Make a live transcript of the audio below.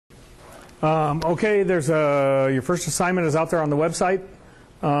Okay, there's your first assignment is out there on the website.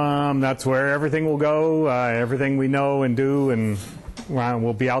 That's where everything will go. Everything we know and do and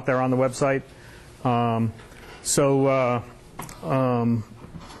will be out there on the website.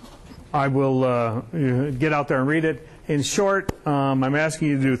 I will get out there and read it. In short, I'm asking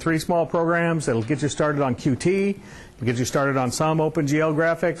you to do 3 small programs. It'll get you started on Qt. It'll get you started on some OpenGL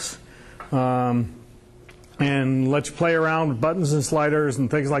graphics. And let you play around with buttons and sliders and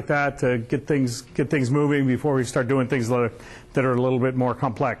things like that to get things moving before we start doing things that are a little bit more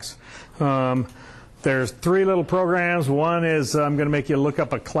complex. There's 3 little programs. One is I'm going to make you look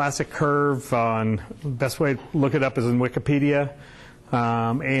up a classic curve. The best way to look it up is in Wikipedia,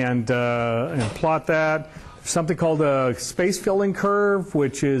 and plot that. There's something called a space filling curve,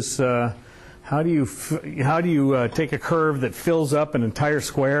 which is how do you take a curve that fills up an entire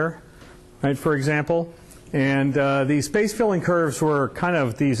square, right? For example. And these space filling curves were kind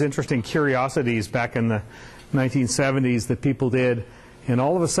of these interesting curiosities back in the 1970s that people did, and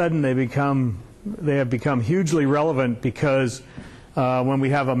all of a sudden they have become hugely relevant because when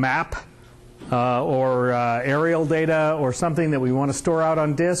we have a map or aerial data or something that we want to store out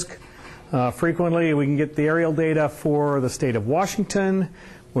on disk, frequently we can get the aerial data for the state of Washington,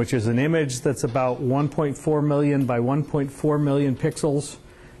 which is an image that's about 1.4 million by 1.4 million pixels.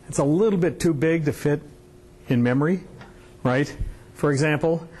 It's a little bit too big to fit in memory, right? For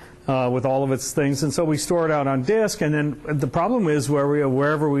example, with all of its things, and so we store it out on disk. And then the problem is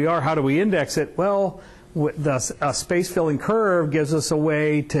wherever we are, how do we index it? Well, a space-filling curve gives us a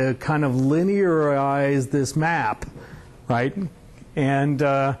way to kind of linearize this map, right? And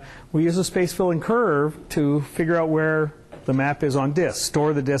we use a space-filling curve to figure out where the map is on disk,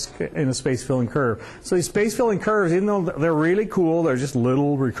 store the disk in a space-filling curve. So these space-filling curves, even though they're really cool, they're just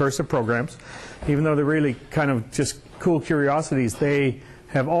little recursive programs, even though they're really kind of just cool curiosities, they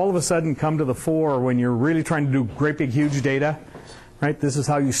have all of a sudden come to the fore when you're really trying to do great big huge data, right? This is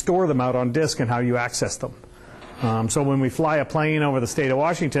how you store them out on disk and how you access them. So when we fly a plane over the state of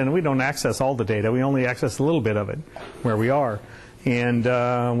Washington, we don't access all the data, we only access a little bit of it where we are. And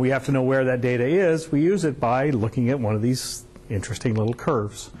we have to know where that data is. We use it by looking at one of these interesting little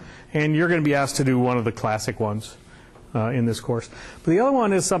curves. And you're going to be asked to do one of the classic ones in this course. But the other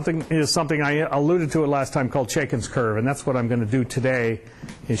one is something I alluded to it last time called Chaikin's curve. And that's what I'm going to do today,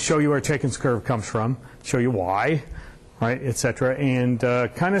 is show you where Chaikin's curve comes from, show you why, right, etc., and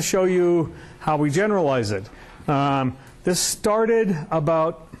kind of show you how we generalize it. This started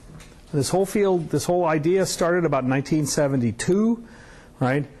about This whole idea started about 1972,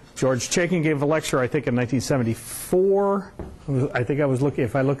 right? George Chaikin gave a lecture, I think, in 1974. I think I was looking,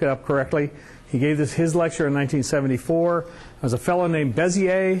 if I look it up correctly. He gave his lecture in 1974. There was a fellow named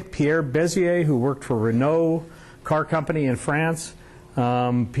Bézier, Pierre Bézier, who worked for Renault car company in France.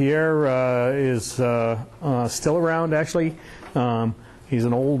 Pierre is still around, actually. He's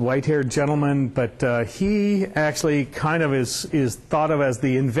an old white-haired gentleman, but he actually kind of is thought of as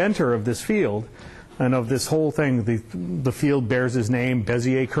the inventor of this field and of this whole thing. The field bears his name,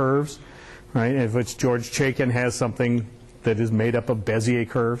 Bézier curves, right, of which George Chaikin has something that is made up of Bézier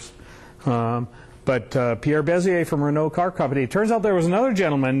curves. But Pierre Bézier from Renault car company. It turns out there was another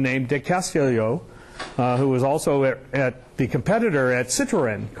gentleman named de Castillo who was also at the competitor at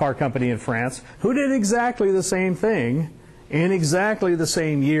Citroën car company in France, who did exactly the same thing in exactly the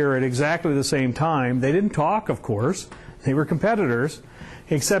same year at exactly the same time. They didn't talk, of course. They were competitors,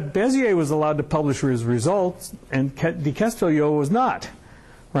 except Bézier was allowed to publish his results and de Castillo was not.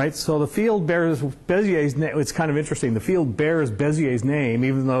 Right? So the field bears Bézier's name. It's kind of interesting. The field bears Bézier's name,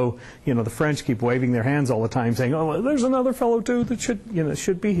 even though, you know, the French keep waving their hands all the time saying, oh, well, there's another fellow too that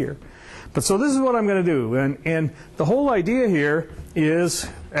should be here. But so this is what I'm going to do. And the whole idea here is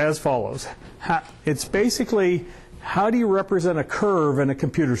as follows. It's basically, how do you represent a curve in a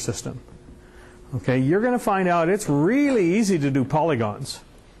computer system? Okay, you're going to find out it's really easy to do polygons.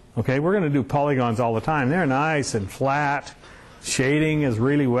 Okay, we're going to do polygons all the time. They're nice and flat. Shading is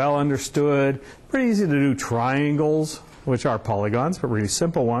really well understood. Pretty easy to do triangles, which are polygons, but really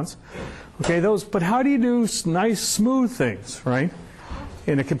simple ones. Okay, but how do you do nice smooth things, right,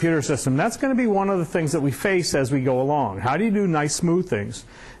 in a computer system? That's going to be one of the things that we face as we go along. How do you do nice smooth things?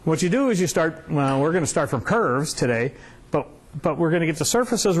 What you do is you start, well, we're going to start from curves today, but we're going to get to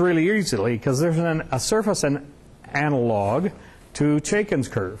surfaces really easily because there's a surface analog to Chaikin's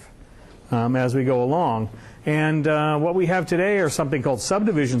curve as we go along. And what we have today are something called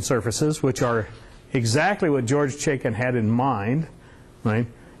subdivision surfaces, which are exactly what George Chaikin had in mind, right?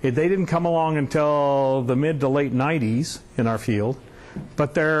 They didn't come along until the mid to late 90s in our field,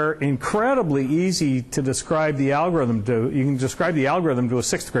 but they're incredibly easy to describe the algorithm to. You can describe the algorithm to a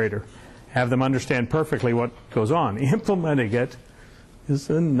 6th grader, have them understand perfectly what goes on. Implementing it is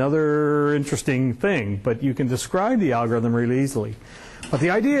another interesting thing, but you can describe the algorithm really easily. But the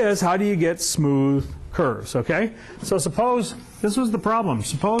idea is, how do you get smooth curves, okay? So suppose this was the problem.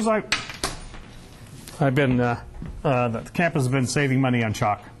 Suppose the campus has been saving money on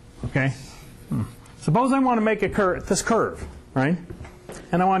chalk, okay? Suppose I want to make this curve, right?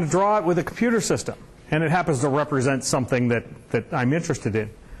 And I want to draw it with a computer system, and it happens to represent something that I'm interested in.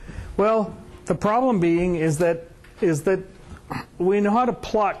 Well, the problem being is that we know how to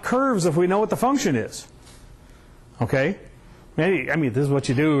plot curves if we know what the function is, okay? Maybe, I mean, this is what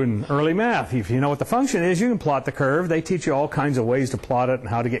you do in early math. If you know what the function is, you can plot the curve. They teach you all kinds of ways to plot it and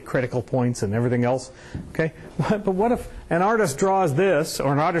how to get critical points and everything else. Okay? But what if an artist draws this,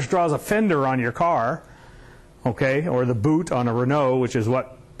 or an artist draws a fender on your car, okay, or the boot on a Renault, which is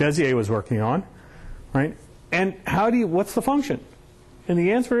what Bezier was working on, right? And what's the function? And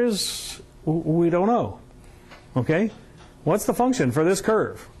the answer is, we don't know. Okay? What's the function for this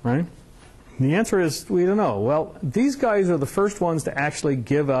curve, right? The answer is, we don't know. Well, these guys are the first ones to actually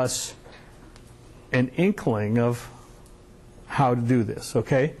give us an inkling of how to do this,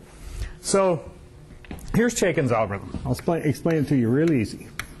 okay? So here's Chaikin's algorithm. I'll explain it to you real easy.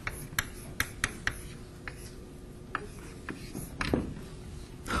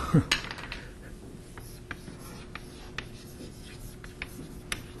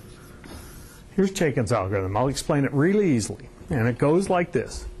 Here's Chaikin's algorithm. I'll explain it really easily. And it goes like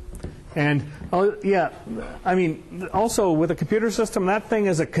this. And, yeah, I mean, also with a computer system, that thing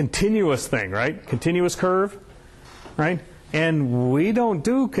is a continuous thing, right? Continuous curve, right? And we don't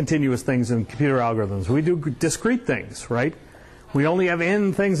do continuous things in computer algorithms. We do discrete things, right? We only have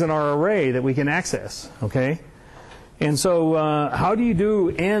n things in our array that we can access, okay? And so how do you do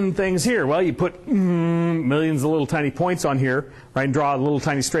n things here? Well, you put millions of little tiny points on here, right, and draw little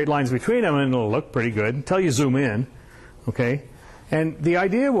tiny straight lines between them, and it'll look pretty good until you zoom in, okay? And the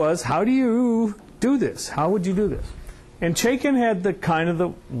idea was, how do you do this? How would you do this? And Chaikin had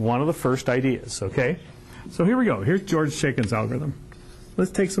one of the first ideas, okay? So here we go. Here's George Chaikin's algorithm. Let's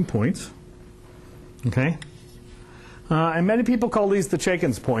take some points, okay? And many people call these the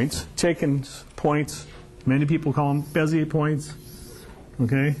Chaikin's points. Chaikin's points. Many people call them Bezier points,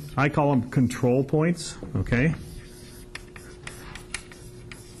 okay? I call them control points, okay?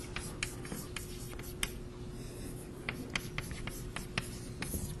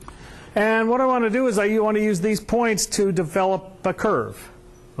 And what I want to do is I want to use these points to develop a curve,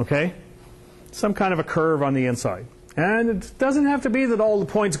 okay? Some kind of a curve on the inside. And it doesn't have to be that all the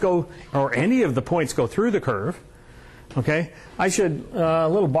points go, or any of the points go through the curve, okay? I should, a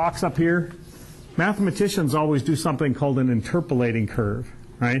little box up here. Mathematicians always do something called an interpolating curve,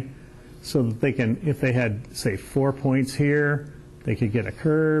 right? So that they can, if they had, say, 4 points here, they could get a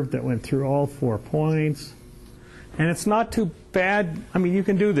curve that went through all 4 points. And it's not too bad. I mean, you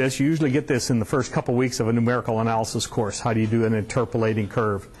can do this. You usually get this in the first couple weeks of a numerical analysis course. How do you do an interpolating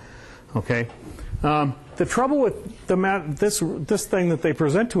curve? Okay. The trouble with this thing that they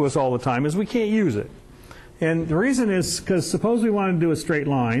present to us all the time is we can't use it. And the reason is because suppose we want to do a straight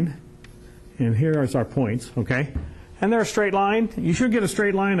line, and here are our points, okay? And they're a straight line. You should get a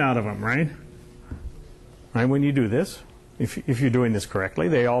straight line out of them, right? Right, when you do this. If you're doing this correctly,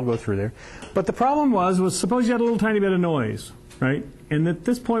 they all go through there. But the problem was suppose you had a little tiny bit of noise, right? And that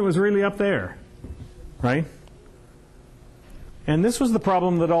this point was really up there, right? And this was the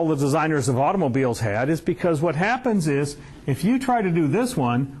problem that all the designers of automobiles had, is because what happens is, if you try to do this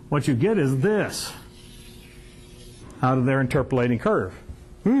one, what you get is this out of their interpolating curve.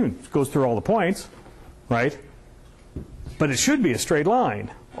 It goes through all the points, right? But it should be a straight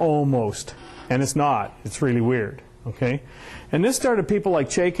line, almost. And it's not. It's really weird. Okay, and this started people like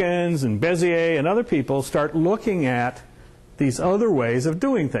Chaikin's and Bezier and other people start looking at these other ways of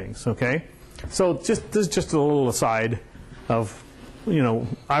doing things. Okay, so this is just a little aside of,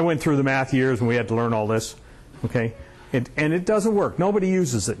 I went through the math years when we had to learn all this. Okay, and it doesn't work. Nobody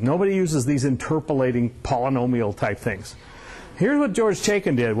uses it. Nobody uses these interpolating polynomial type things. Here's what George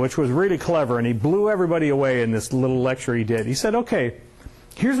Chaikin did, which was really clever, and he blew everybody away in this little lecture he did. He said, okay,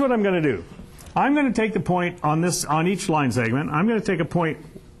 here's what I'm going to do. I'm going to take the point on each line segment. I'm going to take a point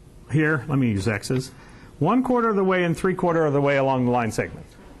here. Let me use x's. 1/4 of the way and 3/4 of the way along the line segment.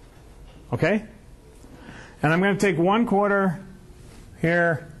 Okay? And I'm going to take 1/4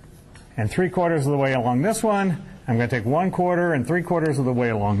 here and 3/4 of the way along this one. I'm going to take 1/4 and 3/4 of the way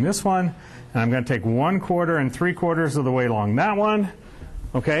along this one. And I'm going to take 1/4 and 3/4 of the way along that one.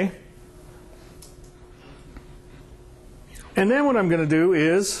 Okay? And then what I'm going to do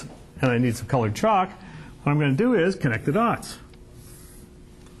is, and I need some colored chalk, what I'm going to do is connect the dots.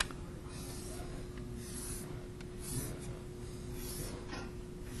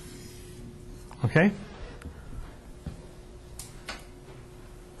 Okay?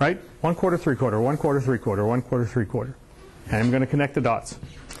 Right? 1/4, 3/4, 1/4, 3/4, 1/4, 3/4. And I'm going to connect the dots.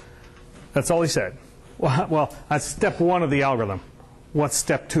 That's all he said. Well, that's step 1 of the algorithm. What's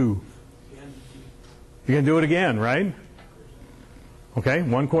step 2? You can do it again, right? Okay,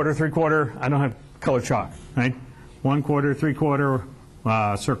 1/4, 3/4. I don't have color chalk, right? 1/4,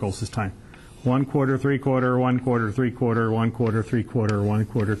 3/4, circles this time. 1/4, 3/4, 1/4, 3/4, 1/4, 3/4,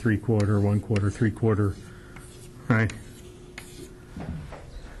 1/4, 3/4, 1/4, 3/4, right?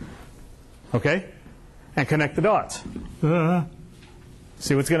 Okay, and connect the dots.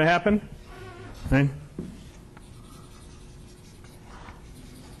 See what's going to happen? Right?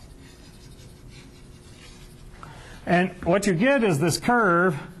 And what you get is this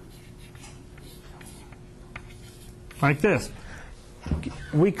curve like this.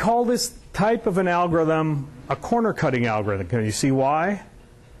 We call this type of an algorithm a corner cutting algorithm. Can you see why?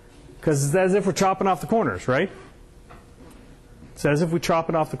 Because it's as if we're chopping off the corners, right? It's as if we're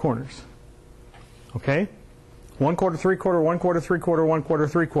chopping off the corners. Okay? 1/4, 3/4, 1/4, 3/4, 1/4,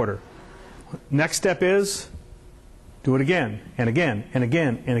 3/4. Next step is do it again, and again, and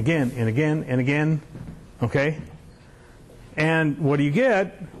again, and again, and again, and again. Okay? And what do you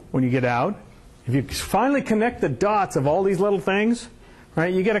get when you get out? If you finally connect the dots of all these little things,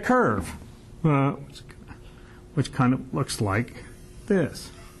 right, you get a curve, which kind of looks like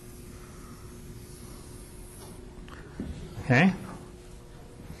this. Okay?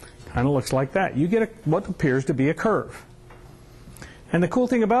 Kind of looks like that. You get what appears to be a curve. And the cool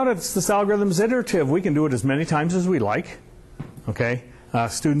thing about it is this algorithm is iterative. We can do it as many times as we like. Okay?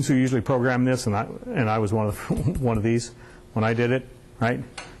 Students who usually program this, and I was one of these when I did it, right?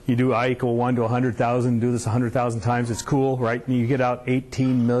 You do I = 1 to 100,000, do this 100,000 times. It's cool, right? And you get out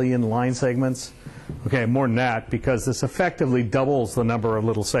 18 million line segments. Okay, more than that, because this effectively doubles the number of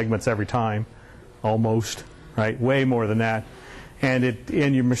little segments every time, almost, right? Way more than that. And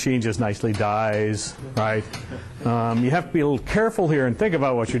your machine just nicely dies, right? You have to be a little careful here and think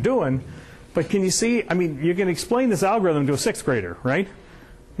about what you're doing. But can you see, I mean, you can explain this algorithm to a 6th grader, right?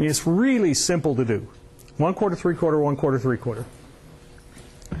 I mean, it's really simple to do. 1/4, 3/4, 1/4, 3/4.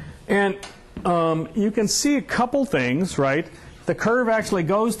 And you can see a couple things, right? The curve actually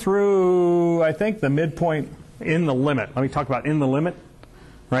goes through, I think, the midpoint in the limit. Let me talk about in the limit,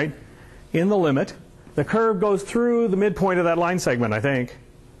 right? In the limit. The curve goes through the midpoint of that line segment, I think,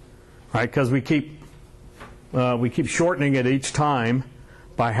 right? Because we keep shortening it each time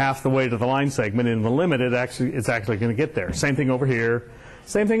by half the way to the line segment. In the limit, it's actually going to get there. Same thing over here.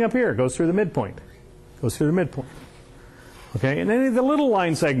 Same thing up here. Goes through the midpoint. Goes through the midpoint. Okay, and any of the little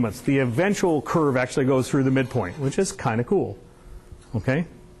line segments, the eventual curve actually goes through the midpoint, which is kind of cool. Okay,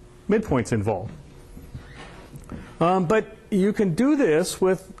 midpoint's involved. But you can do this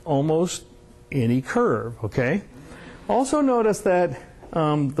with almost any curve. Okay. Also notice that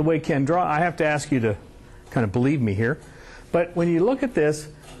the way Ken draw, I have to ask you to kind of believe me here. But when you look at this,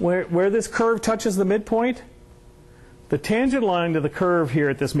 where this curve touches the midpoint, the tangent line to the curve here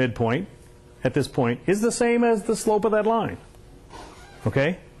at this midpoint, at this point, is the same as the slope of that line.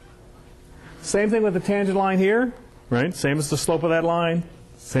 Okay? Same thing with the tangent line here, right? Same as the slope of that line.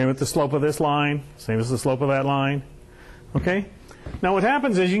 Same with the slope of this line. Same as the slope of that line. Okay? Now what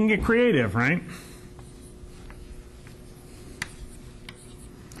happens is you can get creative, right?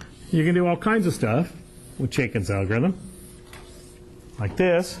 You can do all kinds of stuff with Chaikin's algorithm. Like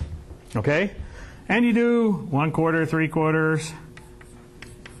this. Okay? And you do 1/4, 3/4.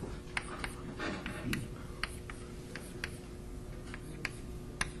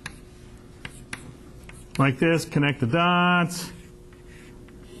 Like this, connect the dots.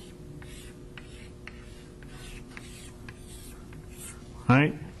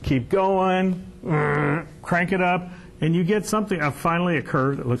 Right? Keep going. Crank it up. And you get something, finally a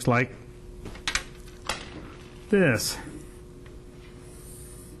curve that looks like this.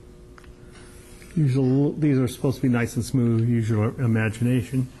 These are supposed to be nice and smooth, use your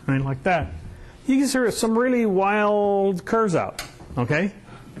imagination. Right? Like that. You can see some really wild curves out. Okay?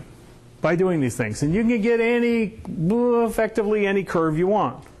 By doing these things. And you can get effectively any curve you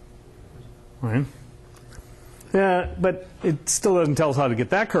want. Right? But it still doesn't tell us how to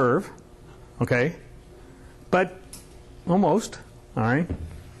get that curve. Okay? But almost. All right?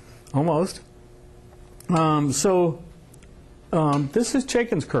 Almost. This is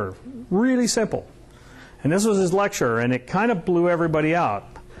Chaikin's curve. Really simple. And this was his lecture, and it kind of blew everybody out.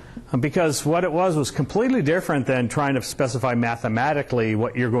 Because what it was completely different than trying to specify mathematically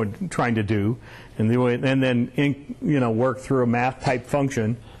what you're trying to do, and then work through a math type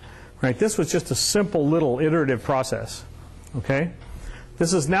function. Right? This was just a simple little iterative process. Okay?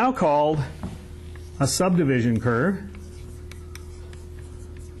 This is now called a subdivision curve.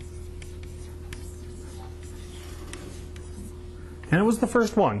 And it was the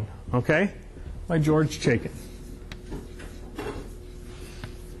first one, okay, by George Chaikin.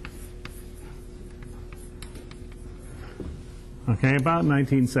 Okay, about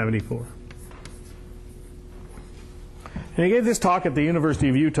 1974. And he gave this talk at the University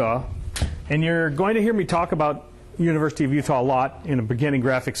of Utah, and you're going to hear me talk about University of Utah a lot in a beginning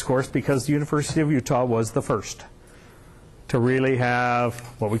graphics course because the University of Utah was the first to really have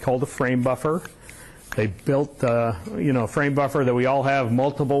what we call the frame buffer. They built the frame buffer that we all have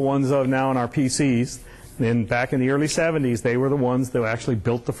multiple ones of now in our PCs. And back in the early 70s, they were the ones that actually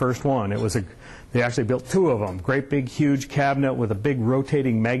built the first one. They actually built two of them. Great big huge cabinet with a big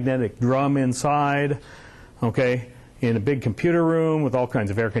rotating magnetic drum inside, okay, in a big computer room with all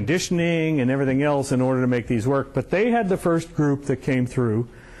kinds of air conditioning and everything else in order to make these work. But they had the first group that came through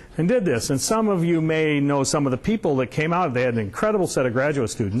and did this. And some of you may know some of the people that came out. They had an incredible set of graduate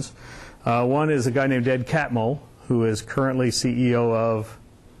students. One is a guy named Ed Catmull, who is currently CEO of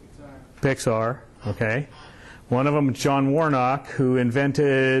Pixar. Okay. One of them is John Warnock, who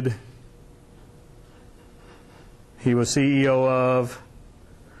invented, he was CEO of,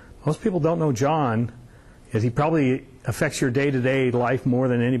 most people don't know John, yet he probably affects your day-to-day life more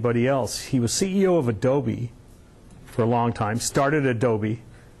than anybody else. He was CEO of Adobe for a long time, started Adobe,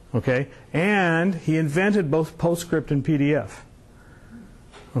 okay, and he invented both PostScript and PDF.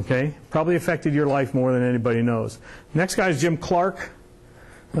 Okay, probably affected your life more than anybody knows. Next guy is Jim Clark.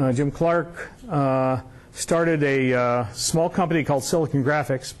 Jim Clark started a small company called Silicon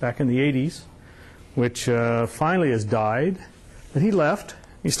Graphics back in the 80s, which finally has died. But he left.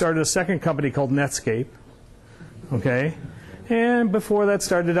 He started a second company called Netscape. Okay, and before that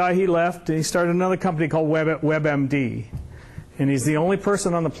started to die, he left. And he started another company called WebMD. And he's the only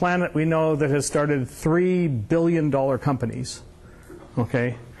person on the planet we know that has started $3 billion companies.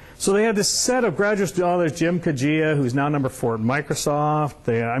 Okay, so they had this set of graduate students. Oh, there's Jim Kajia, who's now number 4 at Microsoft.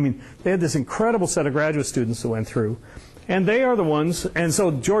 They had this incredible set of graduate students that went through, and they are the ones. And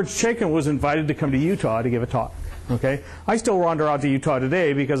so George Chaikin was invited to come to Utah to give a talk. Okay, I still wander out to Utah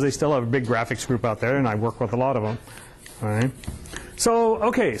today because they still have a big graphics group out there, and I work with a lot of them. All right. So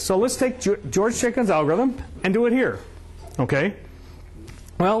okay, so let's take George Chaikin's algorithm and do it here. Okay.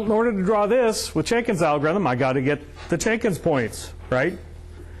 Well, in order to draw this with Chaikin's algorithm, I got to get the Chaikin's points. Right?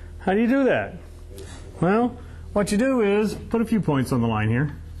 How do you do that? Well, what you do is put a few points on the line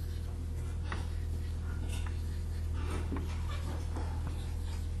here.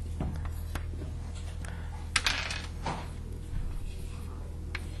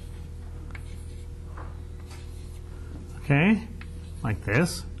 Okay, like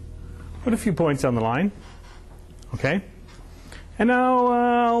this. Put a few points on the line. Okay. And now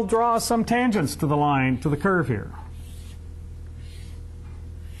I'll draw some tangents to the line, to the curve here.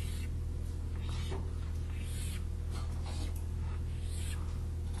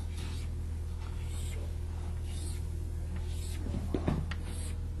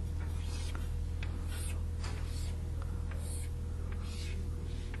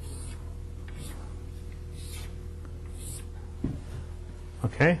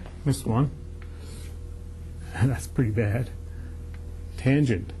 Okay, missed one. That's pretty bad.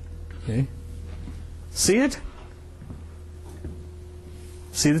 Tangent. Okay. See it?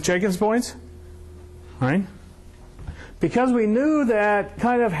 See the Chaikin's points? All right. Because we knew that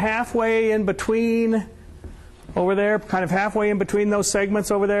kind of halfway in between over there, kind of halfway in between those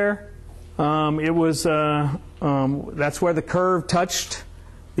segments over there, it was that's where the curve touched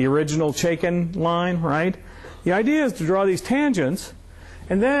the original Chaikin line, right? The idea is to draw these tangents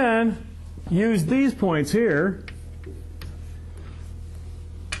and then use these points here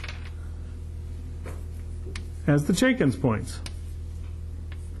as the Chaikin's points.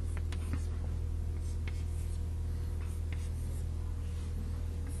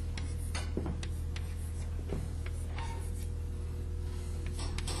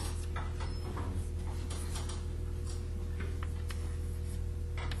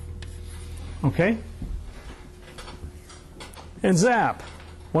 Okay? And zap.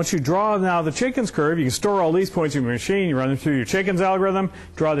 Once you draw now the Chaikin's curve, you can store all these points in your machine, you run them through your Chaikin's algorithm,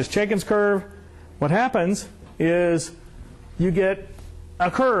 draw this Chaikin's curve. What happens is you get a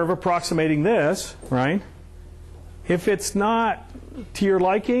curve approximating this, right? If it's not to your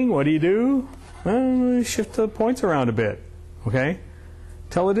liking, what do? Well, shift the points around a bit, okay?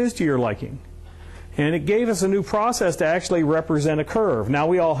 Till it is to your liking. And it gave us a new process to actually represent a curve. Now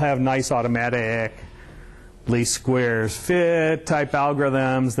we all have nice automatic least squares fit type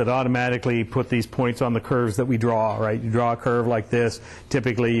algorithms that automatically put these points on the curves that we draw, right? You draw a curve like this.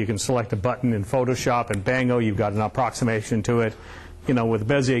 Typically, you can select a button in Photoshop, and bango, you've got an approximation to it, you know, with a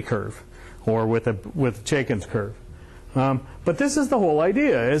Bezier curve or with Chaikin's curve. But this is the whole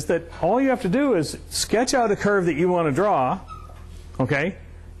idea, is that all you have to do is sketch out a curve that you want to draw, okay,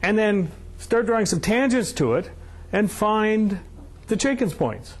 and then start drawing some tangents to it and find the Chaikin's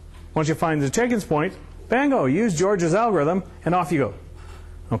points. Once you find the Chaikin's point, bango, use George's algorithm, and off you go.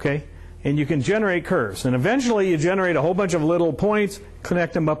 Okay? And you can generate curves. And eventually you generate a whole bunch of little points,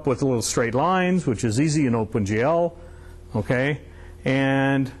 connect them up with little straight lines, which is easy in OpenGL. Okay?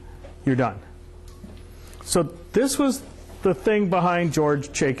 And you're done. So this was the thing behind George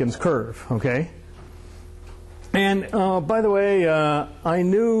Chaikin's curve. Okay? And by the way, I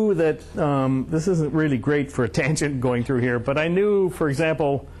knew that this isn't really great for a tangent going through here, but I knew, for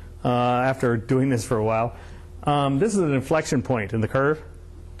example, after doing this for a while, this is an inflection point in the curve.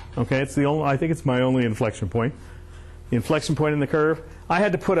 Okay, it's the only, I think it's my only inflection point. The inflection point in the curve. I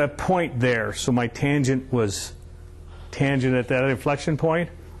had to put a point there, so my tangent was tangent at that inflection point,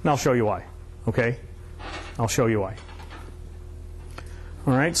 and I'll show you why. Okay, I'll show you why.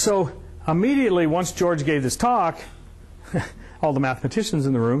 All right, so immediately once George gave this talk, all the mathematicians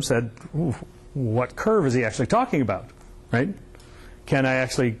in the room said, what curve is he actually talking about, right? Can I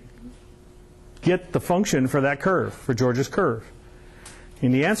actually get the function for that curve, for George's curve?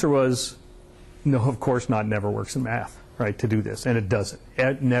 And the answer was, no, of course not. Never works in math, right, to do this. And it doesn't.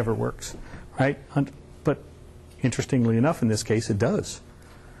 It never works, right? But interestingly enough, in this case, it does.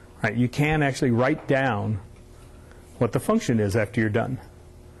 Right? You can actually write down what the function is after you're done.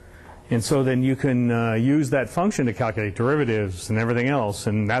 And so then you can use that function to calculate derivatives and everything else.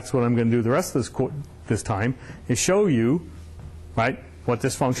 And that's what I'm going to do the rest of this time, is show you, right, what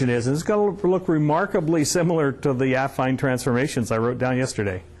this function is. And it's going to look remarkably similar to the affine transformations I wrote down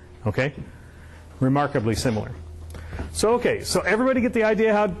yesterday. Okay? Remarkably similar. So, okay, so everybody get the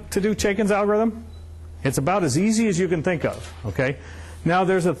idea how to do Chaikin's algorithm? It's about as easy as you can think of. Okay? Now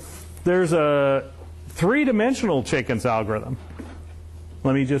there's a three-dimensional Chaikin's algorithm.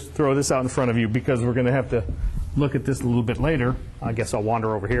 Let me just throw this out in front of you because we're going to have to look at this a little bit later. I guess I'll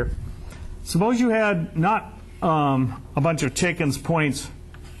wander over here. Suppose you had not a bunch of Chaikin's points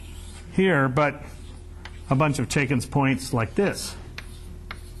here, but a bunch of Chaikin's points like this.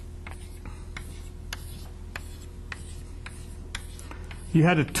 You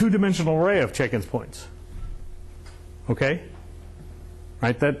had a two-dimensional array of Chaikin's points. Okay?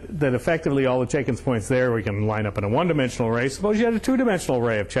 Right? That effectively all the Chaikin's points there we can line up in a one-dimensional array. Suppose you had a two-dimensional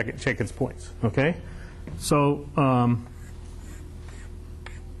array of Chaikin's points. Okay? So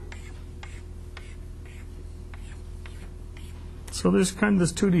so there's kind of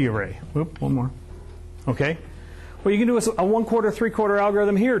this 2D array. Whoop, one more. Okay? Well, you can do a 1/4, 3/4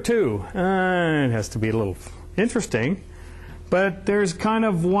 algorithm here too. It has to be a little interesting. But there's kind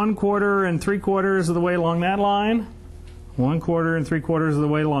of 1/4 and 3/4 of the way along that line. 1/4 and 3/4 of the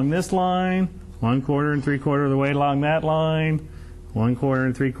way along this line. 1/4 and 3/4 of the way along that line. 1/4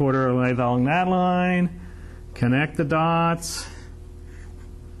 and 3/4 of the way along that line. Connect the dots.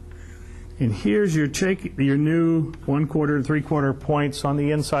 And here's your new 1/4 and 3/4 points on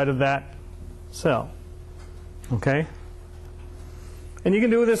the inside of that cell. Okay? And you can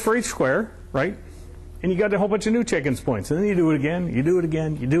do this for each square, right? And you got a whole bunch of new Chaikin's points. And then you do it again, you do it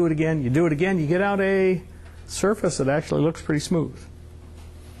again, you do it again, you do it again. You get out a surface that actually looks pretty smooth.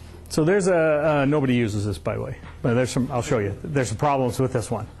 So there's nobody uses this, by the way. But there's some, I'll show you. There's some problems with this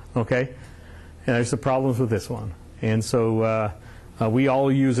one, okay? And there's some problems with this one. And so we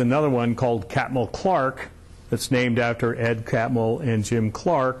all use another one called Catmull-Clark that's named after Ed Catmull and Jim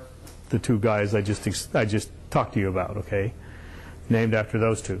Clark, the two guys I just talked to you about, okay? Named after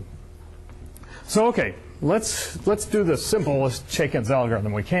those two. So, okay, let's do the simplest Chaikin's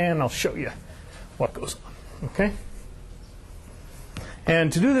algorithm we can. I'll show you what goes on. Okay?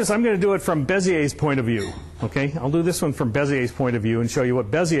 And to do this, I'm going to do it from Bezier's point of view. Okay? I'll do this one from Bezier's point of view and show you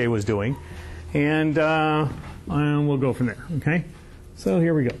what Bezier was doing. And we'll go from there. Okay? So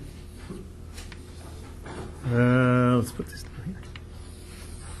here we go. Let's put this down here.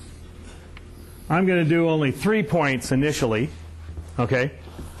 I'm going to do only 3 points initially. Okay?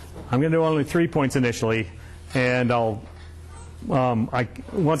 I'm going to do only 3 points initially. And I'll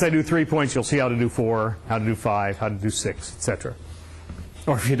once I do 3 points, you'll see how to do 4, how to do 5, how to do 6, etc.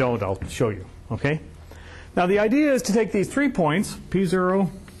 Or if you don't, I'll show you. Okay? Now the idea is to take these 3 points, P0,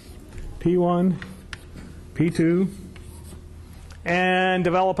 P1, P2, and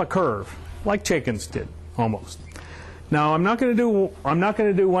develop a curve, like Chaikin's did, almost. Now I'm not going to do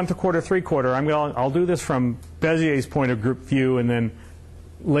 1 3/4, 3/4. I'll do this from Bézier's point of view, and then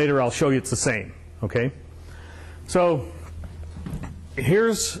later I'll show you it's the same. Okay. So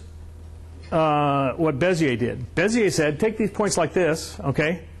here's what Bézier did. Bézier said, take these points like this.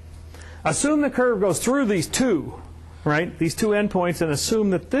 Okay. Assume the curve goes through these two, right? These two endpoints, and assume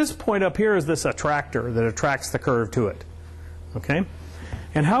that this point up here is this attractor that attracts the curve to it. Okay.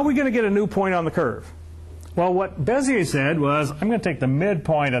 And how are we going to get a new point on the curve? Well, what Bézier said was, I'm going to take the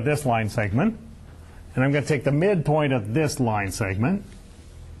midpoint of this line segment, and I'm going to take the midpoint of this line segment,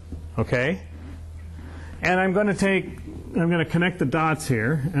 okay? And I'm going to connect the dots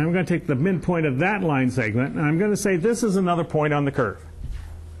here, and I'm going to take the midpoint of that line segment, and I'm going to say this is another point on the curve,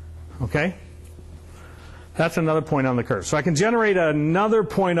 okay? That's another point on the curve. So I can generate another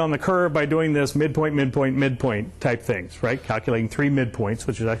point on the curve by doing this midpoint, midpoint, midpoint type things, right? Calculating 3 midpoints,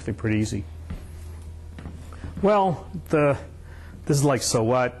 which is actually pretty easy. Well, this is like, so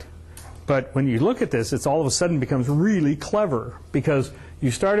what? But when you look at this, it's all of a sudden becomes really clever, because you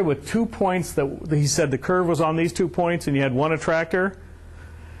started with 2 points that he said the curve was on these 2 points, and you had one attractor,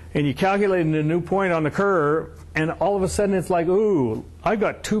 and you calculated a new point on the curve, and all of a sudden it's like, ooh, I've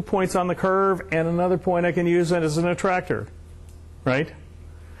got 2 points on the curve and another point I can use as an attractor, right?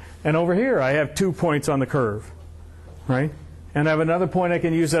 And over here I have 2 points on the curve, right? And I have another point I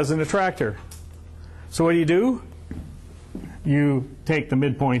can use as an attractor. So what do? You take the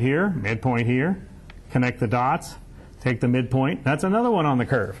midpoint here, connect the dots, take the midpoint. That's another one on the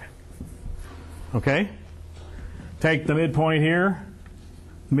curve. Okay? Take the midpoint here,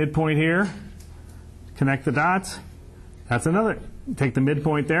 connect the dots. That's another. Take the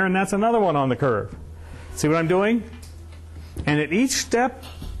midpoint there, and that's another one on the curve. See what I'm doing? And at each step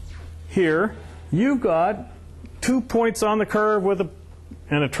here, you've got 2 points on the curve with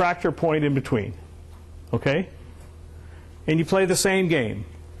an attractor point in between. Okay? And you play the same game.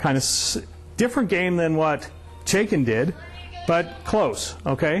 Kind of different game than what Chaikin did, but close.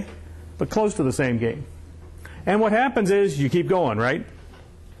 Okay? But close to the same game. And what happens is you keep going, right?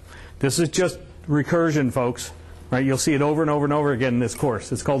 This is just recursion, folks. Right? You'll see it over and over and over again in this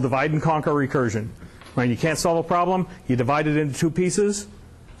course. It's called divide and conquer recursion. Right? You can't solve a problem, you divide it into 2 pieces.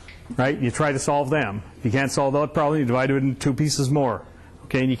 Right? You try to solve them. If you can't solve that problem, you divide it into 2 pieces more.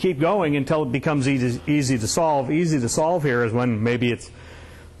 Okay, and you keep going until it becomes easy to solve. Easy to solve here is when maybe it's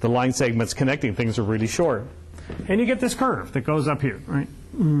the line segments connecting things are really short. And you get this curve that goes up here, right?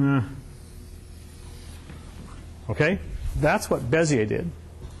 Okay, that's what Bézier did.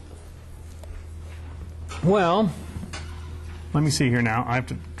 Well, let me see here now. I have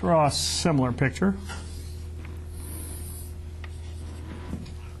to draw a similar picture.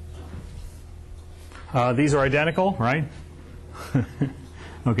 These are identical, right?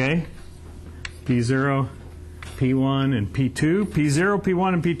 Okay, P0, P1, and P2. P0,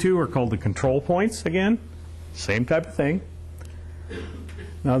 P1, and P2 are called the control points again. Same type of thing.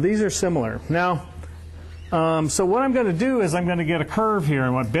 Now these are similar. Now, so what I'm going to do is I'm going to get a curve here.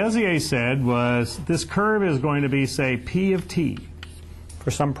 And what Bézier said was this curve is going to be, say, P of t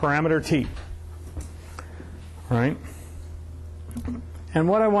for some parameter t. Right? And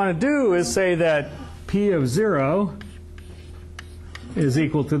what I want to do is say that P of 0 is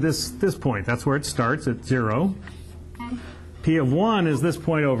equal to this point. That's where it starts, at 0. P of 1 is this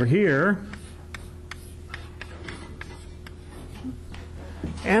point over here.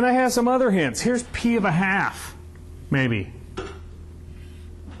 And I have some other hints. Here's P of a half, maybe.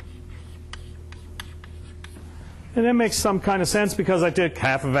 And that makes some kind of sense because I took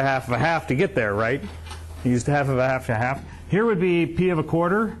half of a half to get there, right? I used half of a half. Here would be P of a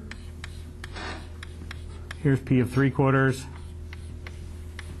quarter. Here's P of 3/4.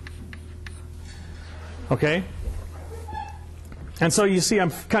 Okay? And so you see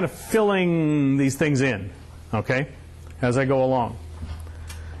I'm kind of filling these things in, okay, as I go along.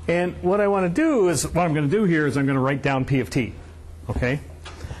 And what I want to do is, what I'm going to do here is I'm going to write down P of t, okay?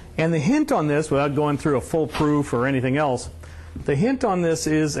 And the hint on this, without going through a full proof or anything else, the hint on this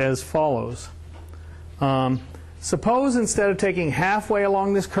is as follows. Suppose instead of taking halfway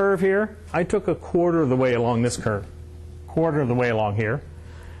along this curve here, I took a quarter of the way along this curve, quarter of the way along here.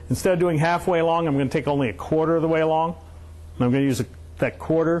 Instead of doing halfway along, I'm going to take only a quarter of the way along. And I'm going to use that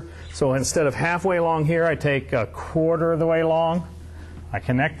quarter. So instead of halfway along here, I take a quarter of the way along. I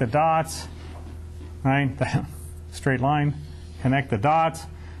connect the dots, right? Straight line, connect the dots.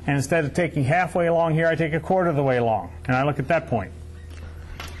 And instead of taking halfway along here, I take a quarter of the way along. And I look at that point,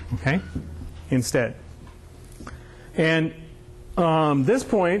 okay, instead. And this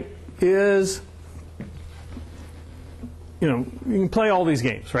point is, you know, you can play all these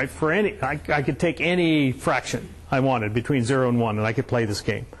games, right? For any, I could take any fraction I wanted, between 0 and 1, and I could play this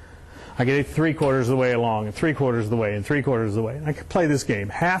game. I get it 3/4 of the way along, and 3/4 of the way, and 3/4 of the way. And I could play this game.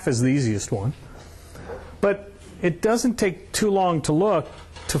 Half is the easiest one. But it doesn't take too long to look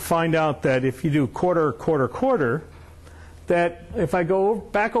to find out that if you do quarter, quarter, quarter, that if I go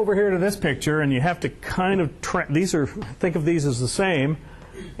back over here to this picture, and you have to kind of, think of these as the same,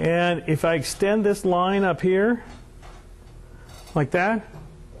 and if I extend this line up here, like that,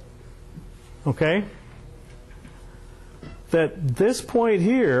 okay, that this point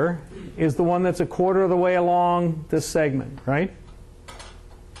here is the one that's 1/4 of the way along this segment, right?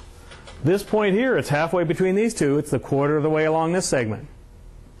 This point here, it's halfway between these two. It's the 1/4 of the way along this segment.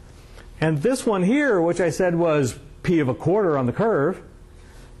 And this one here, which I said was p of 1/4 on the curve,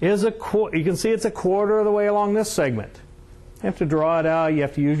 is you can see it's 1/4 of the way along this segment. You have to draw it out. You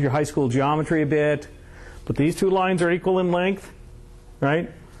have to use your high school geometry a bit. But these two lines are equal in length, right?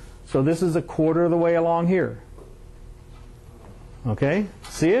 So this is 1/4 of the way along here. Okay,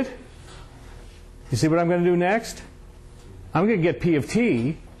 see it? You see what I'm going to do next? I'm going to get p of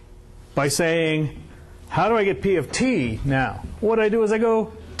t by saying, how do I get p of t now? What I do is I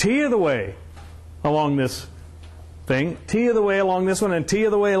go t of the way along this thing, t of the way along this one, and t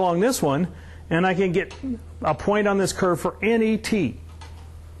of the way along this one, and I can get a point on this curve for any t.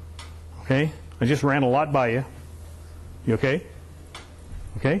 Okay, I just ran a lot by you. You okay?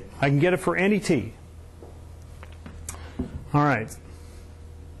 Okay, I can get it for any t. All right.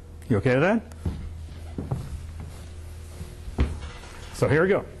 You okay with that? So here we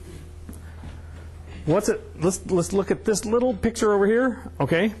go. What's it? Let's look at this little picture over here,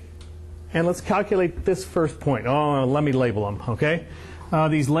 okay? And let's calculate this first point. Oh, let me label them, okay?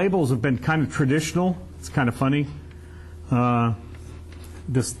 These labels have been kind of traditional. It's kind of funny.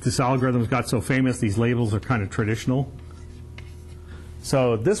 This algorithm's got so famous. These labels are kind of traditional.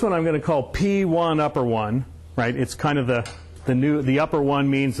 So this one I'm going to call P1 upper 1, right? It's kind of the upper 1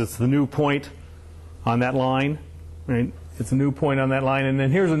 means it's the new point on that line, right? It's a new point on that line. And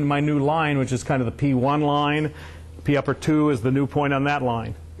then here's my new line, which is kind of the P1 line. P upper 2 is the new point on that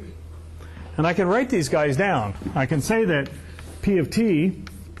line. And I can write these guys down. I can say that P of t,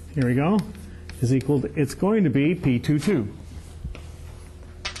 here we go, is equal to, it's going to be P22.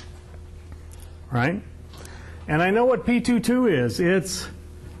 Right? And I know what P22 is. It's,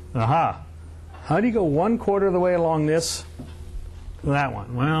 how do you go 1/4 of the way along this to that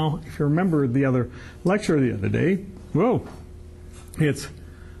one? Well, if you remember the other lecture the other day, whoa,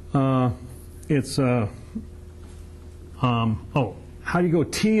 how do you go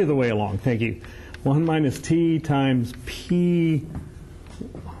t of the way along? Thank you. 1 minus t times P1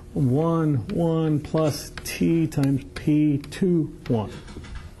 1 plus t times P2 1.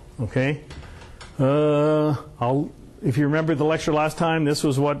 Okay? If you remember the lecture last time, this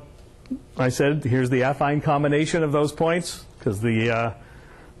was what I said. Here's the affine combination of those points, because the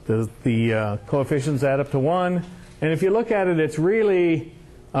coefficients add up to 1. And if you look at it, it's really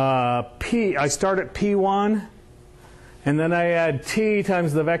I start at P1, and then I add t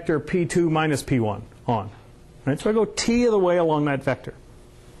times the vector P2 minus P1 on. Right? So I go t of the way along that vector.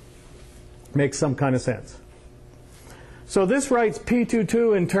 Makes some kind of sense. So this writes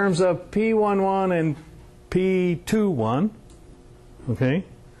P22 in terms of P11 and P21. Okay?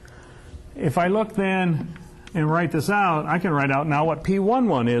 If I look then and write this out, I can write out now what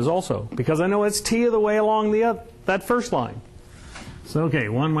P11 is also, because I know it's t of the way along that first line. So, okay,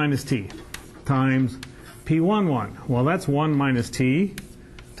 1 minus t times P11. Well, that's 1 minus t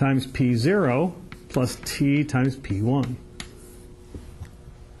times P0 plus t times P1.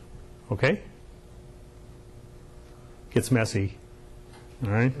 Okay? Gets messy.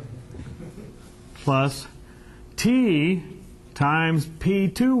 All right? Plus t times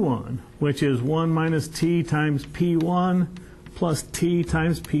P21, which is 1 minus t times P1 plus t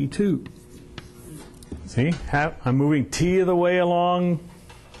times P2. See? I'm moving t of the way along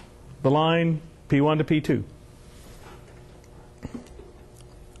the line P1 to P2.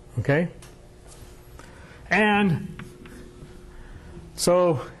 Okay? And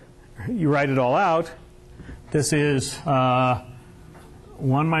so you write it all out. This is 1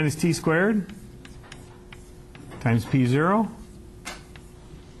 minus t squared times P0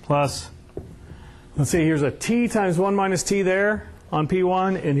 plus, let's see, here's a t times 1 minus t there on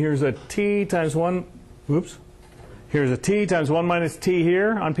P1, and here's a t times 1, oops, here's a t times 1 minus t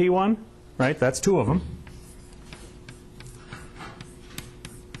here on P1, right? That's two of them.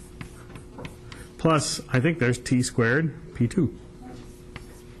 Plus, I think there's t squared P2.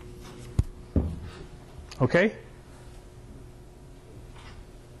 Okay?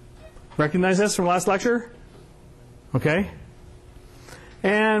 Recognize this from last lecture? Okay?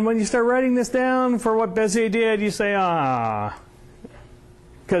 And when you start writing this down for what Bézier did, you say,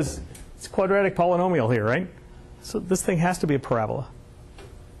 because it's a quadratic polynomial here, right? So this thing has to be a parabola.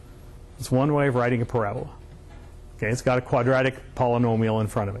 It's one way of writing a parabola. Okay, it's got a quadratic polynomial in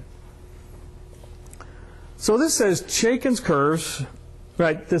front of it. So this says Chaikin's curves,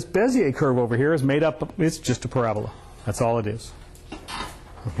 right? This Bézier curve over here is made up, it's just a parabola. That's all it is.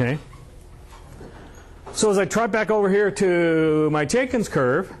 Okay? So as I trot back over here to my Chaikin's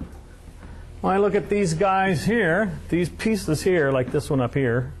curve, when I look at these guys here, these pieces here, like this one up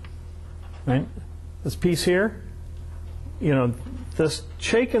here, right? This piece here, you know, this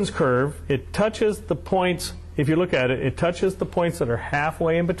Chaikin's curve, it touches the points, if you look at it, it touches the points that are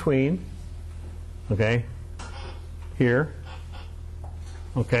halfway in between, okay, here,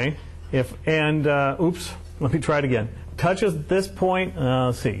 okay, oops, let me try it again. Touches this point,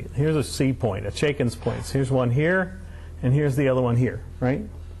 let's see, here's a C point, a Chaikin's points. Here's one here, and here's the other one here, right?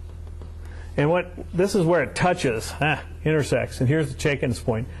 And this is where it touches, intersects, and here's the Chaikin's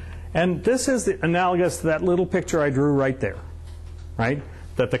point. And this is analogous to that little picture I drew right there, right?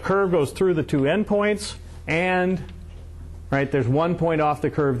 That the curve goes through the two endpoints, and right, there's one point off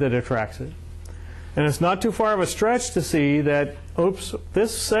the curve that attracts it. And it's not too far of a stretch to see that, oops,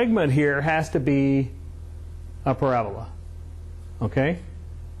 this segment here has to be a parabola. Okay?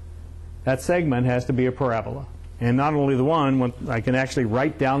 That segment has to be a parabola. And not only the one, I can actually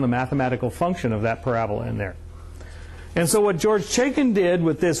write down the mathematical function of that parabola in there. And so what George Chaikin did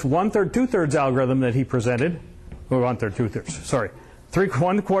with this 1/3, 2/3 algorithm that he presented, or 1/3, 2/3, sorry,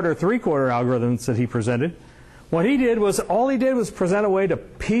 1/4, 3/4 algorithms that he presented, what he did was, all he did was present a way to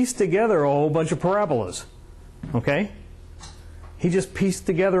piece together a whole bunch of parabolas. Okay? He just pieced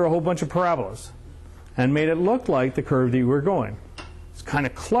together a whole bunch of parabolas and made it look like the curve that you were going. It's kind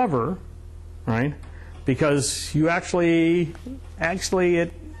of clever, right? Because you actually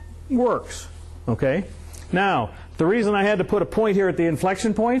it works. Okay? Now, the reason I had to put a point here at the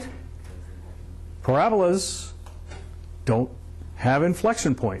inflection point, parabolas don't have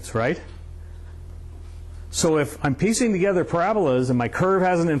inflection points, right? So if I'm piecing together parabolas and my curve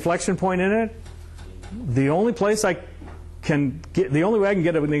has an inflection point in it, the only way I can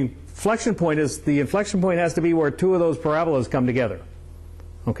get an inflection point is the inflection point has to be where two of those parabolas come together.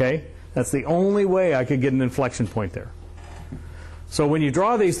 Okay? That's the only way I could get an inflection point there. So when you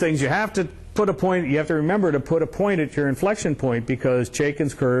draw these things, you have to put a point, you have to remember to put a point at your inflection point, because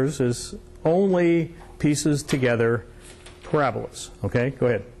Chaikin's curves is only pieces together parabolas. Okay? Go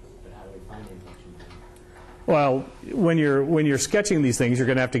ahead. But how do we find the inflection point? Well, when you're sketching these things, you're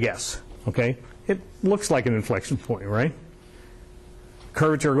going to have to guess. Okay? It looks like an inflection point, right?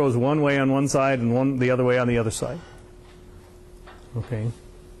 Curvature goes one way on one side and the other way on the other side. Okay?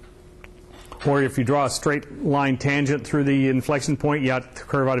 Or if you draw a straight line tangent through the inflection point, the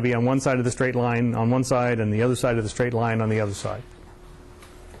curve ought to be on one side of the straight line on one side and the other side of the straight line on the other side.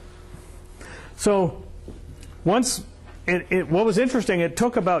 So once what was interesting, it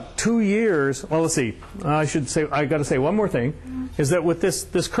took about 2 years. Well, let's see. I got to say one more thing, is that with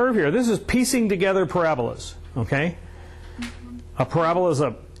this curve here, this is piecing together parabolas. Okay? A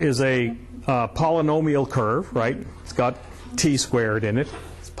parabola is a polynomial curve, right? It's got t squared in it.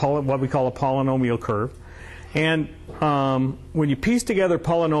 What we call a polynomial curve. And when you piece together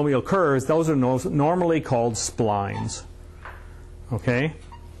polynomial curves, those are normally called splines. Okay?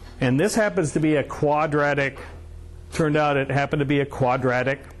 And this happens to be a quadratic. Turned out it happened to be a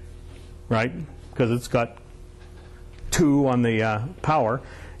quadratic, right? Because it's got 2 on the power.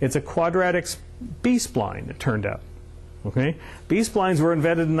 It's a quadratic B-spline, it turned out. Okay? B-splines were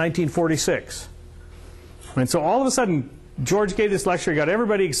invented in 1946. And so all of a sudden, George gave this lecture, got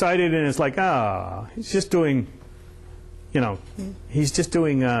everybody excited, and it's like, he's just doing, he's just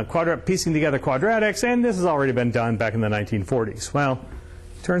doing piecing together quadratics, and this has already been done back in the 1940s. Well,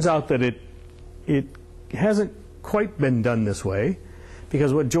 it turns out that it hasn't quite been done this way,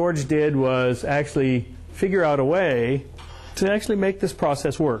 because what George did was actually figure out a way to actually make this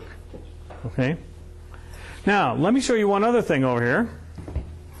process work. Okay? Now, let me show you one other thing over here.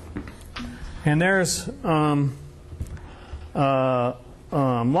 And there's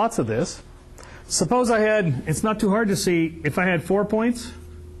lots of this. Suppose I had, it's not too hard to see, if I had 4 points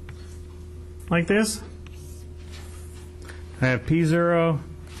like this. I have P0,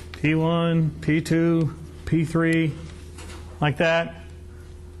 P1, P2, P3, like that.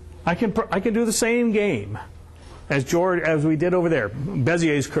 I can do the same game as we did over there,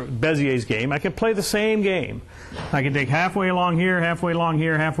 Bézier's game. I can play the same game. I can take halfway along here, halfway along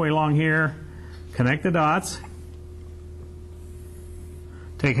here, halfway along here, connect the dots.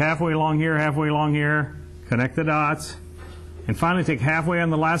 Take halfway along here, connect the dots. and finally take halfway on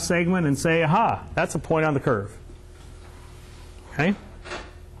the last segment and say, aha, that's a point on the curve. Okay?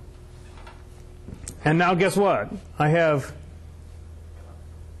 And now guess what? I have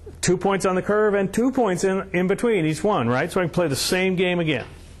 2 points on the curve and 2 points in between each one, right? So I can play the same game again.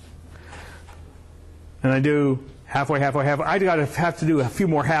 And I do halfway, halfway, halfway. I have to do a few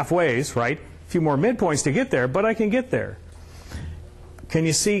more halfways, right? A few more midpoints to get there, but I can get there. Can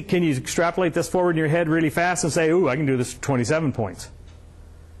you see, can you extrapolate this forward in your head really fast and say, ooh, I can do this with 27 points?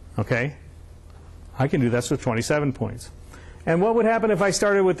 Okay? I can do this with 27 points. And what would happen if I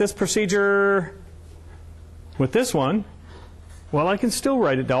started with this procedure with this one? Well, I can still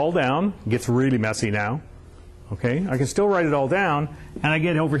write it all down. It gets really messy now. Okay? I can still write it all down, and I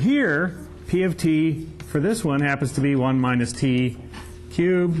get over here, P of t for this one happens to be 1 minus t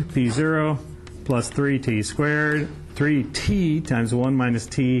cubed, P0, plus 3t squared, 3t times 1 minus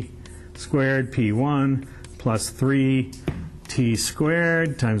t squared, P1, plus 3t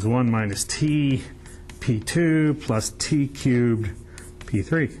squared times 1 minus t, P2, plus t cubed,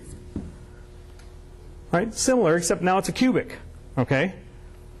 P3. Right? Similar, except now it's a cubic. Okay?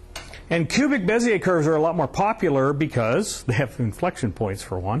 And cubic Bezier curves are a lot more popular because they have inflection points,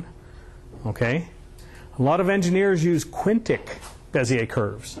 for one. Okay? A lot of engineers use quintic Bezier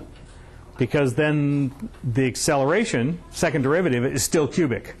curves because then the acceleration, second derivative, is still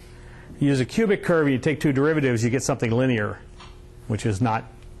cubic. You use a cubic curve, you take two derivatives, you get something linear, which is not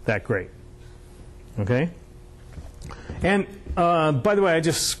that great. Okay? And by the way, I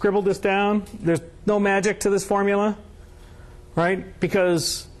just scribbled this down. There's no magic to this formula, right?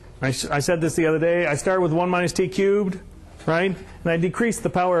 Because I said this the other day. I start with 1 minus t cubed, right? And I decreased the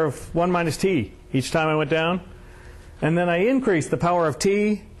power of 1 minus t each time I went down. And then I increased the power of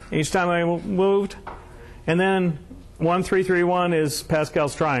t each time I moved. And then 1, 3, 3, 1 is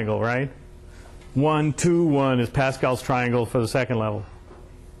Pascal's triangle, right? 1, 2, 1 is Pascal's triangle for the second level.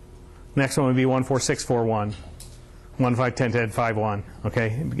 Next one would be 1, 4, 6, 4, 1. 1, 5, 10, 10, 5, 1.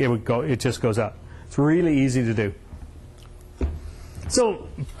 Okay? It would go, it just goes up. It's really easy to do. So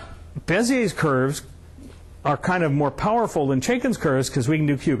Bezier's curves are kind of more powerful than Chaikin's curves because we can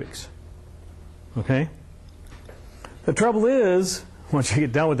do cubics. Okay? The trouble is, once you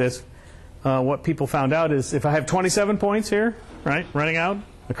get done with this, what people found out is if I have 27 points here, right, running out,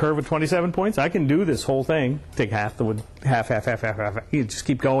 a curve with 27 points, I can do this whole thing. Take half the wood, half. You just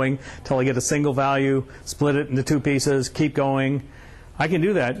keep going until I get a single value, split it into two pieces, keep going. I can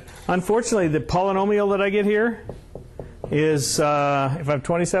do that. Unfortunately, the polynomial that I get here is, if I have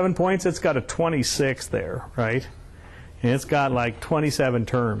 27 points, it's got a 26 there, right? And it's got like 27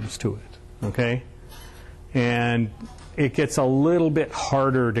 terms to it, okay? And it gets a little bit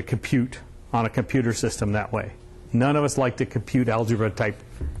harder to compute on a computer system that way. None of us like to compute algebra type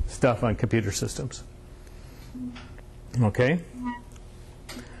stuff on computer systems. Okay?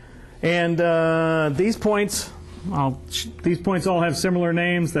 And these points all have similar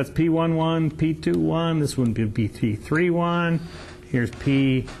names. That's P11, P21. This one would be P31. Here's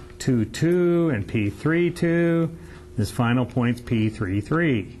P22 and P32. This final point's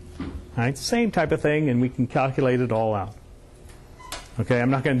P33. All right? Same type of thing, and we can calculate it all out. Okay?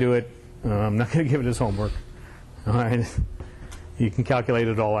 I'm not going to do it. I'm not going to give it as homework. All right? You can calculate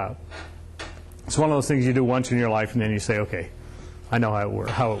it all out. It's one of those things you do once in your life, and then you say, okay, I know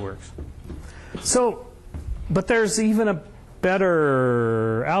how it works. So, but there's even a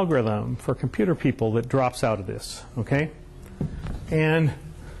better algorithm for computer people that drops out of this, okay? And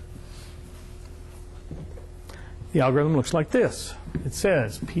the algorithm looks like this. It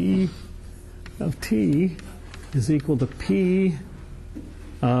says P of t is equal to P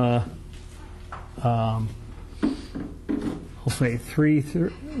I'll say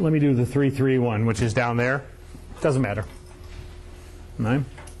let me do the 3, 3, 1, which is down there. Doesn't matter. Right?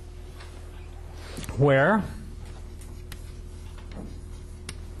 Where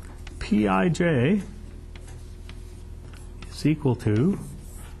Pij is equal to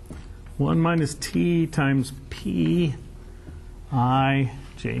 1 minus t times Pi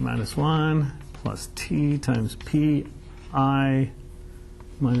j minus 1 plus t times Pi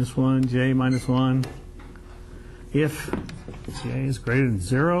minus 1 j minus 1. If j is greater than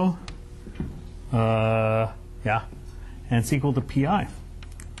 0, and it's equal to Pi.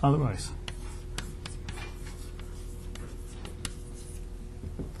 Otherwise.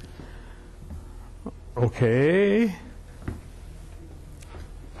 Okay.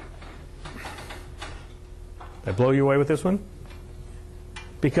 Did I blow you away with this one?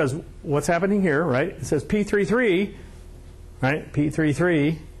 Because what's happening here, right? It says P33, right?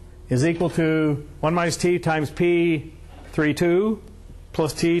 P33 is equal to 1 minus t times P32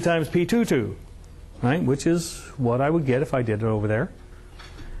 plus t times P22. right? Which is what I would get if I did it over there.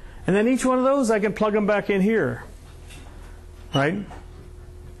 And then each one of those, I can plug them back in here, right?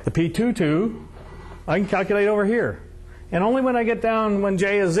 The P22, I can calculate over here. And only when I get down, when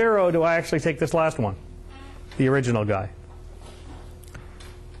J is 0, do I actually take this last one, the original guy.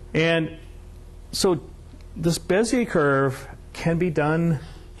 And so this Bezier curve can be done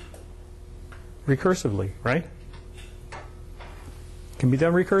recursively, right? Can be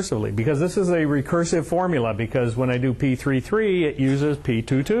done recursively, because this is a recursive formula, because when I do P33, it uses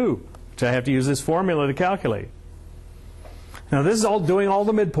P22, which I have to use this formula to calculate. Now this is all doing all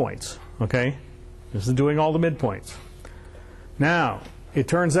the midpoints, okay? This is doing all the midpoints. Now, it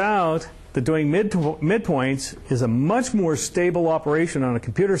turns out that doing midpoints is a much more stable operation on a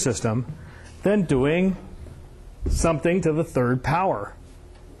computer system than doing something to the third power.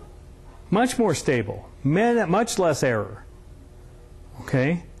 Much more stable, much less error.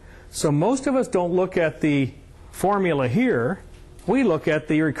 Okay? So most of us don't look at the formula here. We look at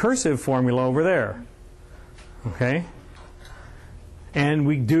the recursive formula over there. Okay? And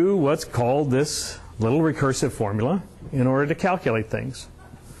we do what's called this little recursive formula in order to calculate things.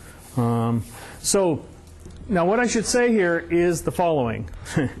 So now what I should say here is the following.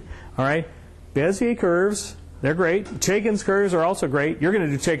 All right? Bezier curves, they're great. Chaikin's curves are also great. You're going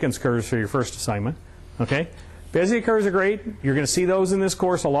to do Chaikin's curves for your first assignment. Okay? Bezier curves are great. You're going to see those in this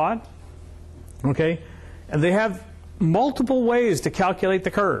course a lot. Okay? And they have multiple ways to calculate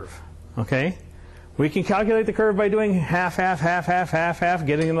the curve. Okay? We can calculate the curve by doing half, half, half, half, half, half,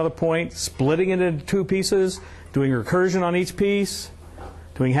 getting another point, splitting it into two pieces, doing recursion on each piece,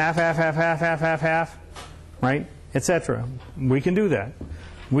 doing half, half, half, half, half, half, half, right, etc. We can do that.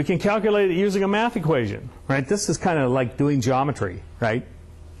 We can calculate it using a math equation, right? This is kind of like doing geometry, right,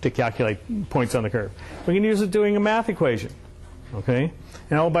 to calculate points on the curve. We can use it doing a math equation, okay?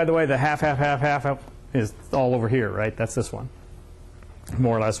 And oh, by the way, the half, half, half, half is all over here, right? That's this one,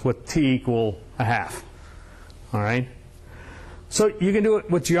 more or less, with t equal a half, all right? So you can do it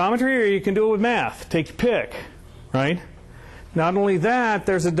with geometry or you can do it with math. Take your pick, right? Not only that,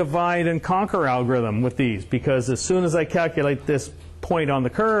 there's a divide and conquer algorithm with these, because as soon as I calculate this point on the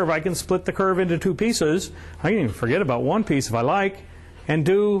curve, I can split the curve into two pieces. I can even forget about one piece if I like, and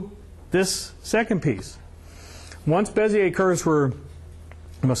do this second piece. Once Bezier curves were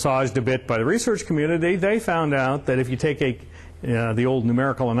massaged a bit by the research community, they found out that if you take the old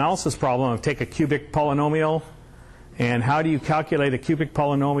numerical analysis problem of take a cubic polynomial, and how do you calculate a cubic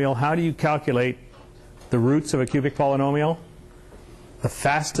polynomial? How do you calculate the roots of a cubic polynomial? The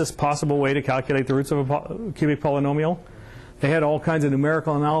fastest possible way to calculate the roots of a cubic polynomial? They had all kinds of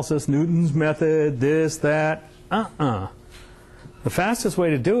numerical analysis, Newton's method, this, that. The fastest way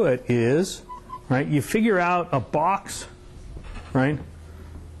to do it is, right, you figure out a box, right,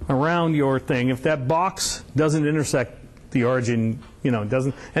 around your thing. If that box doesn't intersect the origin,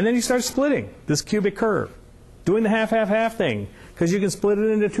 doesn't, and then you start splitting this cubic curve, doing the half, half, half thing, because you can split it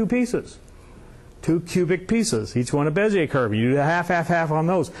into two pieces. Two cubic pieces, each one a Bezier curve. You do the half, half, half on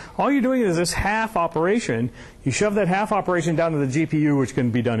those. All you're doing is this half operation. You shove that half operation down to the GPU, which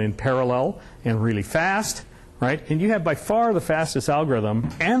can be done in parallel and really fast, right? And you have by far the fastest algorithm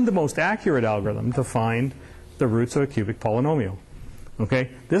and the most accurate algorithm to find the roots of a cubic polynomial.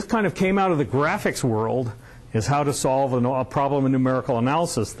 Okay? This kind of came out of the graphics world, is how to solve a problem in numerical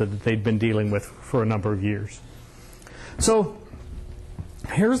analysis that they'd been dealing with for a number of years. So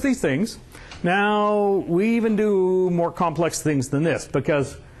here's these things. Now, we even do more complex things than this,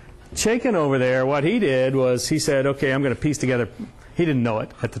 because Chaikin over there, what he did was he said, okay, I'm going to piece together, he didn't know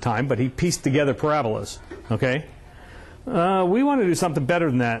it at the time, but he pieced together parabolas, okay? We want to do something better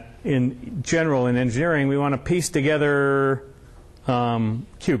than that in general in engineering. We want to piece together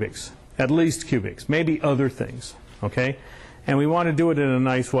cubics, at least cubics, maybe other things, okay? And we want to do it in a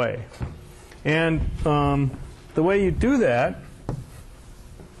nice way. And the way you do that,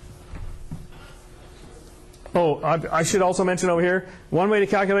 I should also mention over here, one way to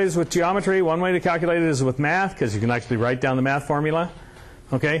calculate is with geometry, one way to calculate it is with math, because you can actually write down the math formula.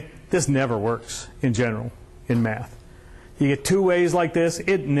 Okay? This never works in general in math. You get two ways like this,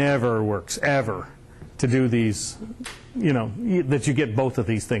 it never works, ever, to do these, that you get both of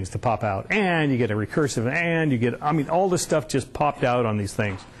these things to pop out. And you get a recursive, and you get, all this stuff just popped out on these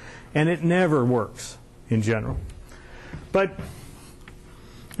things. And it never works in general. But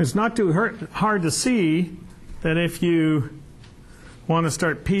it's not too hard to see that if you want to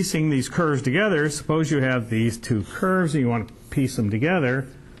start piecing these curves together, suppose you have these two curves and you want to piece them together,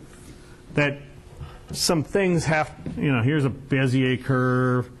 that some things have, here's a Bezier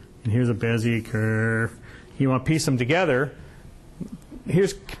curve and here's a Bezier curve. You want to piece them together.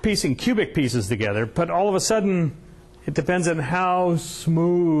 here's piecing cubic pieces together, but all of a sudden it depends on how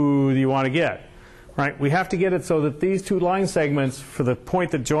smooth you want to get. Right? We have to get it so that these two line segments for the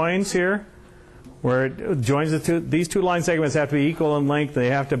point that joins here, where it joins these two line segments have to be equal in length. They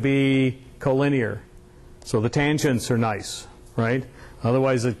have to be collinear. So the tangents are nice, right?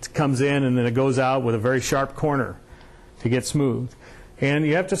 Otherwise it comes in and then it goes out with a very sharp corner to get smooth. And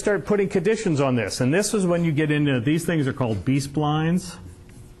you have to start putting conditions on this. And this is when you get into, these things are called B-splines.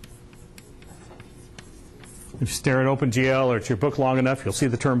 If you stare at OpenGL or at your book long enough, you'll see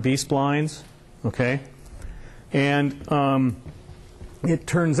the term B-splines. Okay? And it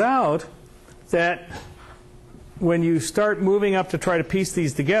turns out that when you start moving up to try to piece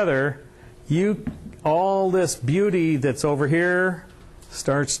these together, all this beauty that's over here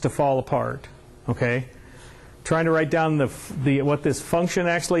starts to fall apart. Okay? Trying to write down what this function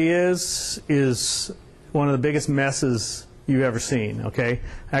actually is one of the biggest messes you've ever seen. Okay?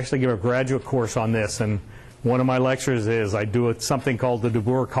 I actually give a graduate course on this, and one of my lectures is I do something called the de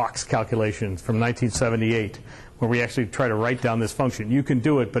Boer-Cox calculation from 1978, where we actually try to write down this function. You can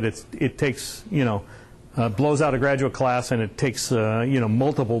do it, but it takes, blows out a graduate class, and it takes,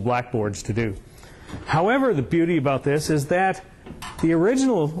 multiple blackboards to do. However, the beauty about this is that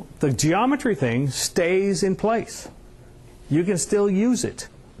the geometry thing stays in place. You can still use it,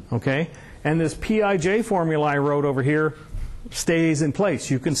 okay? And this PIJ formula I wrote over here stays in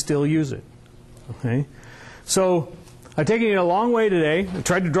place. You can still use it, okay? So I've taken you a long way today. I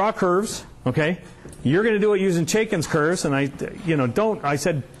tried to draw curves, okay? You're going to do it using Chaikin's curves, and I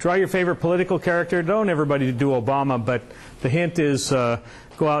said draw your favorite political character. Don't everybody do Obama, but the hint is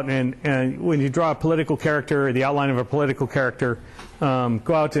go out and when you draw a political character, or the outline of a political character,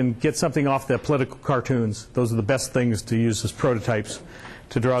 go out and get something off the political cartoons. Those are the best things to use as prototypes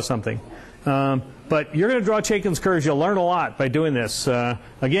to draw something. But you're going to draw Chaikin's curves. You'll learn a lot by doing this.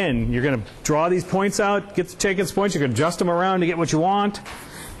 Again, you're going to draw these points out, get the Chaikin's points. You're going to adjust them around to get what you want.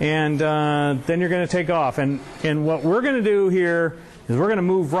 And then you're going to take off. And what we're going to do here is we're going to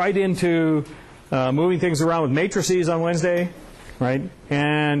move right into moving things around with matrices on Wednesday, right?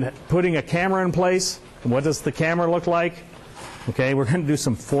 And putting a camera in place. What does the camera look like? Okay, we're going to do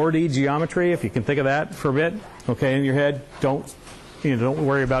some 4D geometry, if you can think of that for a bit. Okay, in your head. Don't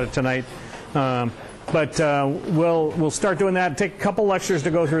worry about it tonight. But we'll start doing that. Take a couple lectures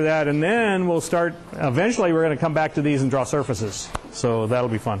to go through that, and then we'll start. Eventually, we're going to come back to these and draw surfaces. So that'll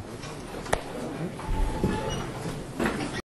be fun.